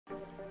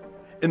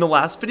In the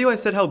last video I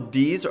said how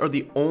these are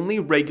the only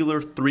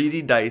regular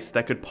 3D dice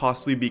that could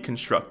possibly be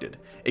constructed,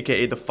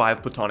 aka the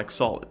 5 platonic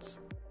solids.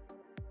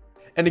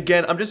 And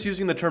again, I'm just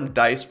using the term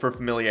dice for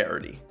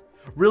familiarity.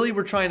 Really,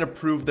 we're trying to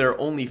prove there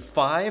are only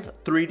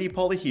 5 3D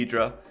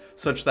polyhedra,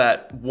 such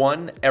that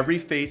 1, every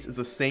face is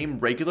the same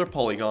regular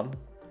polygon,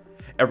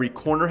 every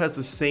corner has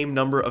the same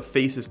number of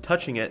faces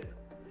touching it,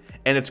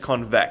 and it's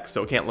convex,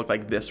 so it can't look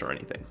like this or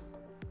anything.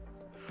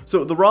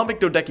 So the rhombic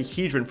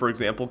dodecahedron, for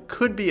example,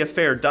 could be a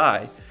fair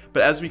die,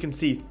 but as we can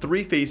see,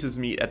 3 faces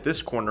meet at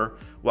this corner,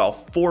 while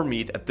 4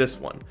 meet at this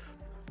one.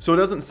 So it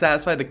doesn't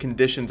satisfy the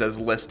conditions as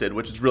listed,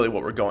 which is really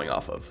what we're going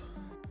off of.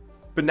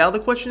 But now the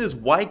question is,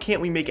 why can't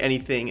we make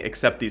anything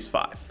except these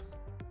 5?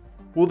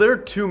 Well, there are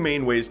 2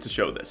 main ways to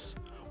show this.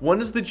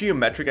 One is the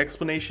geometric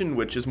explanation,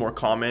 which is more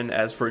common,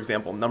 as for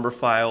example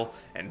Numberphile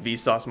and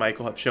Vsauce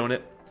Michael have shown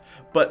it.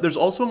 But there's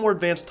also a more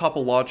advanced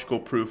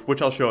topological proof,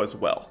 which I'll show as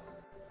well.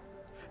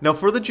 Now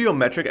for the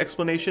geometric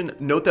explanation,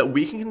 note that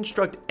we can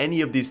construct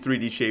any of these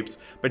 3D shapes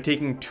by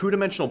taking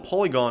 2-dimensional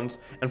polygons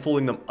and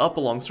folding them up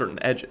along certain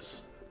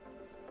edges.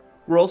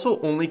 We're also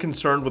only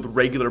concerned with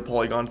regular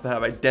polygons that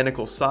have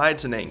identical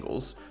sides and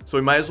angles, so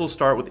we might as well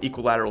start with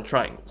equilateral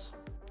triangles.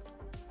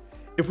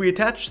 If we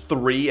attach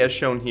 3 as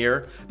shown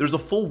here, there's a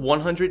full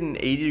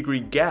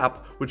 180-degree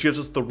gap, which gives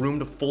us the room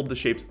to fold the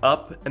shapes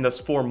up and thus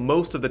form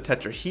most of the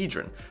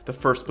tetrahedron, the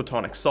first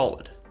platonic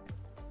solid.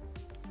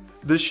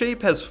 This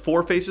shape has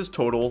 4 faces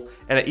total,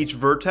 and at each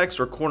vertex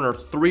or corner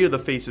 3 of the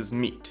faces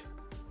meet.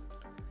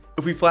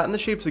 If we flatten the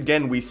shapes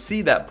again, we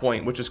see that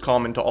point, which is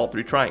common to all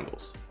 3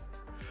 triangles.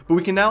 But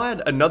we can now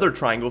add another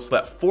triangle so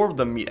that 4 of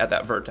them meet at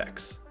that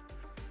vertex.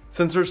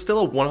 Since there's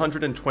still a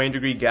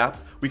 120-degree gap,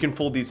 we can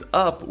fold these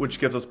up, which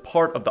gives us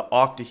part of the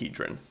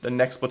octahedron, the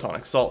next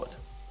platonic solid.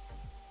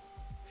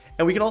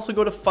 And we can also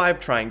go to 5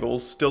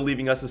 triangles, still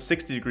leaving us a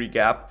 60-degree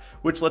gap,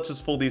 which lets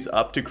us fold these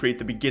up to create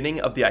the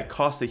beginning of the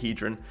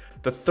icosahedron,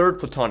 the third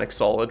platonic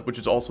solid, which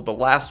is also the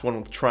last one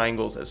with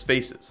triangles as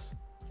faces.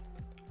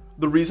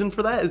 The reason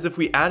for that is if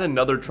we add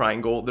another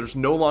triangle, there's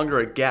no longer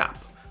a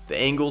gap. The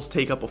angles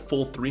take up a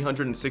full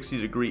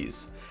 360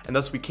 degrees, and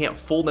thus we can't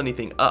fold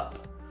anything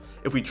up.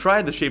 If we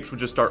tried, the shapes would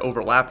just start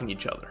overlapping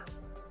each other.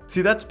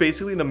 See, that's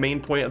basically the main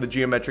point of the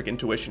geometric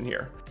intuition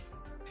here.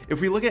 If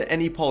we look at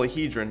any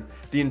polyhedron,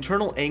 the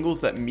internal angles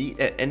that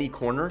meet at any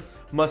corner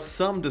must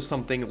sum to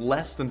something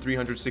less than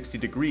 360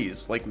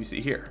 degrees, like we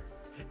see here.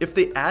 If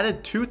they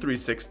added to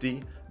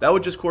 360, that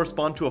would just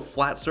correspond to a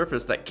flat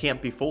surface that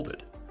can't be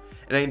folded.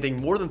 And anything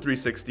more than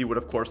 360 would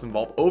of course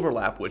involve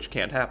overlap, which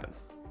can't happen.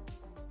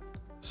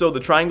 So the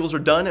triangles are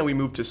done and we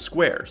move to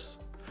squares.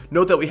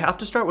 Note that we have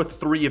to start with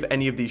 3 of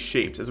any of these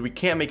shapes, as we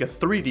can't make a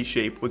 3D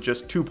shape with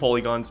just 2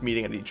 polygons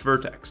meeting at each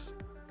vertex.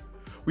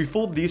 We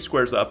fold these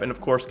squares up and of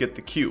course get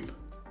the cube.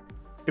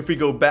 If we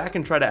go back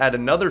and try to add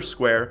another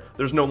square,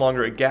 there's no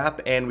longer a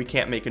gap and we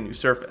can't make a new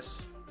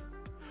surface.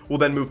 We'll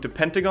then move to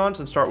pentagons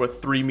and start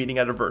with 3 meeting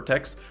at a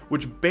vertex,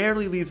 which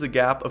barely leaves a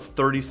gap of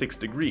 36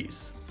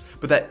 degrees.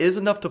 But that is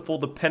enough to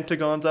fold the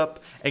pentagons up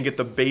and get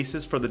the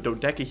basis for the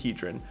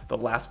dodecahedron, the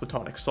last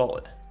platonic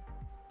solid.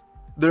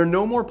 There are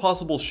no more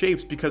possible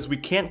shapes because we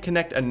can't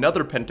connect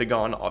another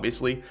pentagon,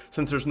 obviously,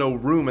 since there's no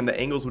room and the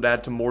angles would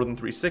add to more than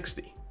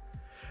 360.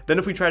 Then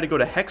if we try to go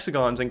to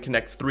hexagons and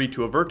connect 3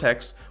 to a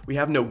vertex, we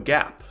have no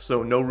gap,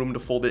 so no room to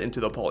fold it into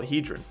the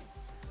polyhedron.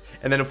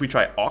 And then if we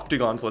try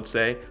octagons, let's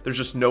say, there's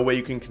just no way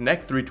you can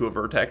connect 3 to a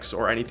vertex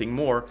or anything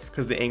more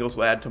because the angles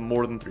will add to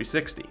more than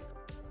 360.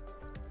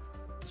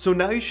 So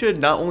now you should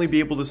not only be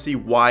able to see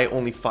why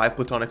only 5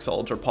 platonic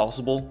solids are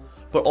possible,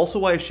 but also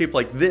why a shape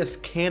like this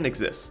can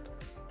exist.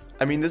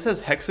 I mean, this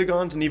has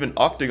hexagons and even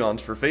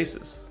octagons for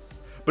faces.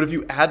 But if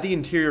you add the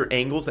interior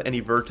angles at any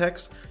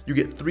vertex, you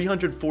get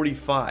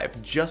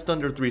 345, just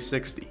under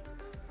 360.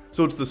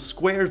 So it's the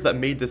squares that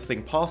made this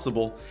thing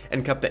possible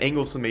and kept the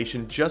angle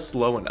summation just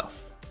low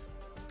enough.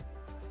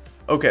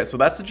 Okay, so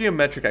that's the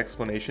geometric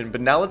explanation,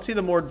 but now let's see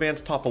the more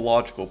advanced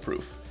topological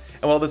proof.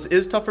 And while this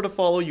is tougher to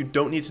follow, you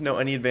don't need to know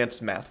any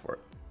advanced math for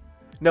it.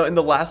 Now in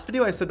the last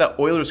video I said that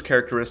Euler's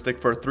characteristic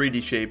for a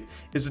 3D shape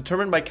is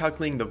determined by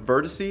calculating the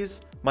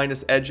vertices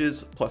minus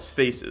edges plus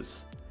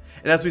faces.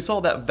 And as we saw,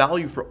 that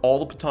value for all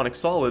the platonic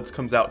solids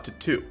comes out to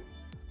 2.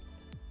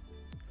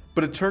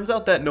 But it turns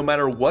out that no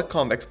matter what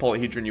convex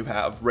polyhedron you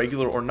have,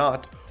 regular or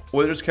not,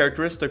 Euler's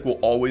characteristic will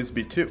always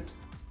be 2.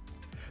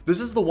 This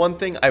is the one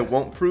thing I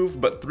won't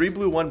prove, but 3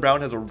 Blue 1 Brown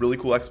has a really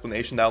cool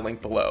explanation that I'll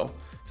link below.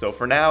 So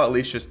for now, at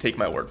least just take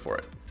my word for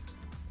it.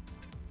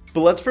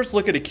 But let's first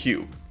look at a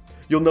cube.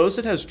 You'll notice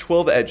it has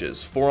 12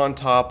 edges, 4 on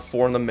top,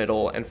 4 in the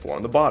middle, and 4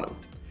 on the bottom.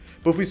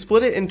 But if we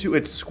split it into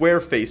its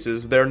square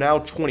faces, there are now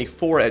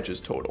 24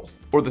 edges total,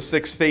 or the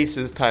 6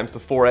 faces times the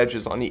 4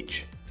 edges on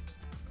each.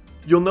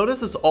 You'll notice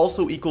this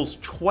also equals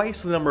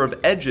twice the number of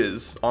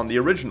edges on the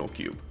original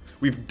cube.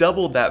 We've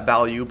doubled that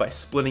value by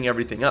splitting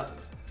everything up.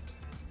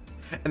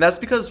 And that's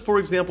because, for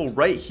example,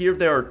 right here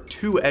there are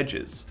 2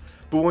 edges,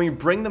 but when we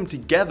bring them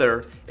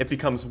together, it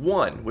becomes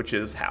 1, which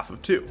is half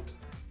of 2.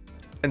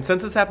 And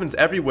since this happens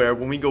everywhere,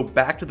 when we go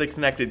back to the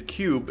connected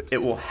cube, it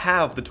will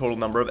have the total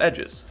number of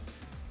edges.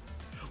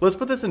 Let's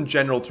put this in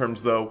general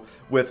terms though,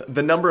 with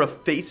the number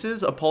of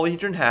faces a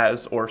polyhedron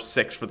has, or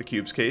 6 for the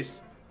cube's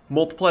case,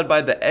 multiplied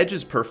by the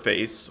edges per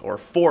face, or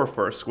 4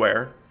 for a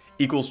square,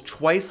 equals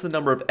twice the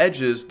number of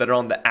edges that are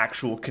on the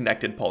actual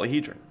connected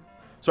polyhedron.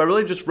 So I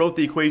really just wrote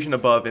the equation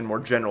above in more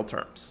general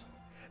terms.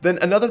 Then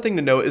another thing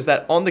to note is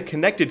that on the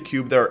connected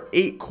cube there are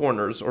 8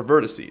 corners or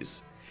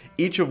vertices,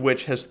 each of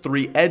which has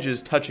 3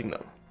 edges touching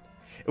them.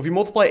 If we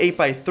multiply 8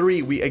 by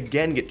 3, we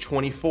again get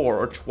 24,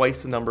 or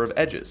twice the number of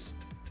edges.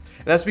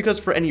 And that's because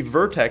for any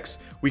vertex,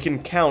 we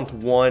can count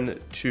 1,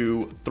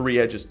 2, 3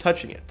 edges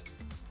touching it.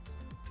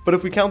 But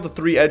if we count the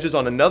 3 edges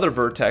on another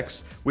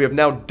vertex, we have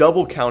now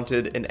double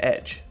counted an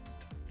edge.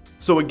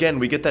 So again,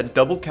 we get that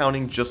double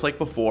counting just like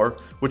before,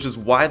 which is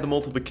why the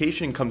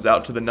multiplication comes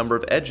out to the number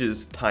of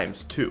edges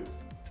times 2.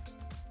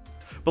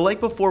 But like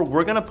before,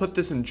 we're going to put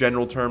this in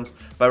general terms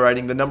by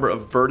writing the number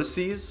of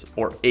vertices,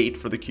 or 8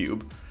 for the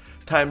cube,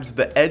 times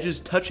the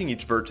edges touching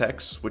each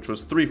vertex, which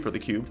was 3 for the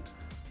cube,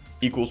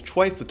 equals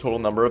twice the total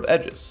number of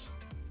edges.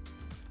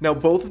 Now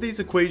both of these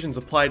equations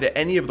apply to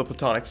any of the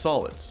Platonic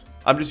solids.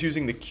 I'm just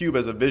using the cube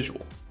as a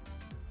visual.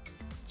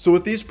 So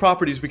with these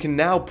properties, we can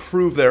now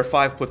prove there are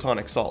 5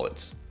 Platonic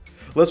solids.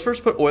 Let's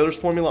first put Euler's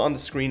formula on the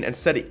screen and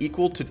set it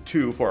equal to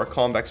 2 for our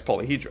convex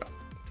polyhedra.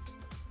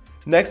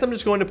 Next, I'm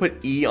just going to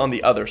put E on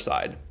the other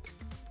side.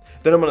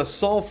 Then I'm going to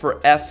solve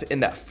for F in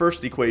that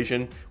first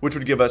equation, which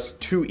would give us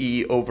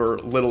 2E over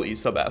little e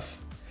sub f.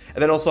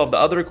 And then I'll solve the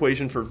other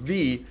equation for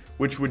V,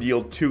 which would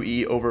yield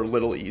 2E over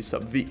little e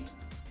sub v.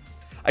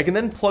 I can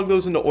then plug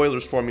those into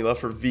Euler's formula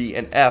for V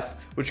and F,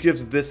 which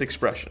gives this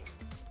expression.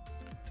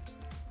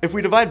 If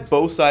we divide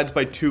both sides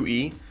by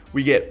 2E,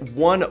 we get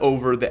 1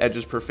 over the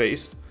edges per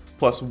face,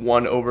 plus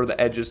 1 over the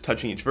edges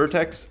touching each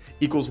vertex,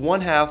 equals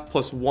 1/2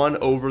 plus 1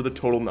 over the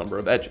total number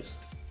of edges.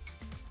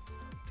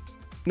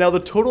 Now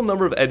the total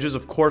number of edges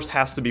of course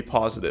has to be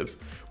positive,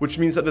 which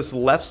means that this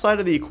left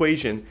side of the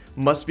equation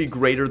must be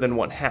greater than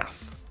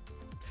 1/2.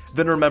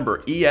 Then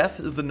remember, EF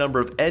is the number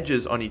of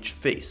edges on each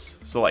face,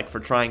 so like for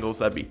triangles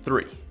that'd be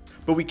 3.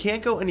 But we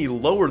can't go any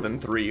lower than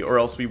 3 or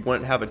else we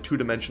wouldn't have a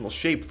 2-dimensional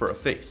shape for a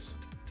face.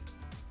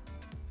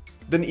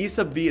 Then E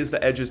sub v is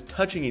the edges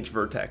touching each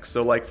vertex,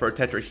 so like for a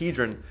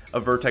tetrahedron,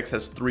 a vertex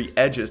has 3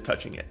 edges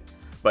touching it.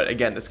 But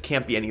again, this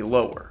can't be any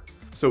lower.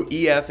 So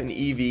EF and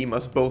EV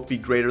must both be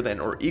greater than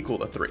or equal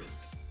to 3.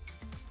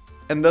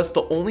 And thus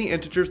the only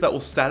integers that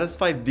will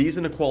satisfy these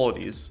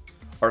inequalities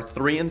are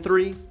 3 and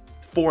 3,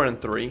 4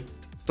 and 3,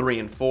 3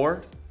 and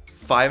 4,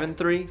 5 and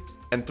 3,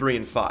 and 3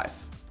 and 5.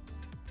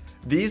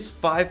 These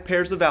 5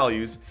 pairs of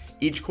values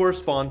each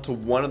correspond to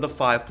one of the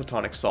 5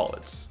 Platonic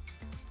solids.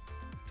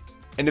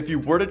 And if you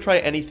were to try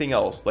anything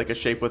else, like a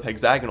shape with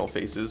hexagonal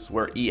faces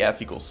where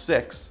EF equals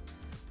 6,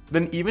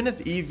 then even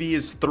if EV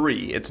is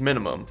 3, its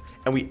minimum,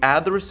 and we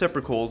add the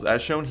reciprocals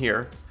as shown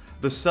here,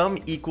 the sum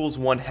equals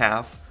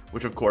 1/2,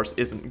 which of course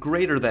isn't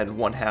greater than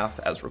 1/2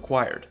 as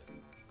required.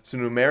 So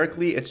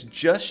numerically, it's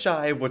just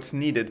shy of what's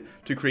needed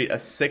to create a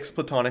 6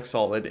 Platonic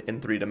solid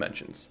in 3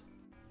 dimensions.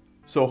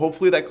 So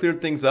hopefully that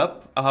cleared things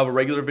up. I'll have a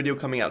regular video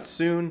coming out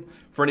soon.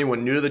 For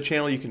anyone new to the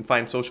channel, you can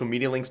find social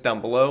media links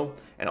down below,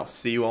 and I'll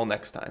see you all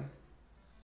next time.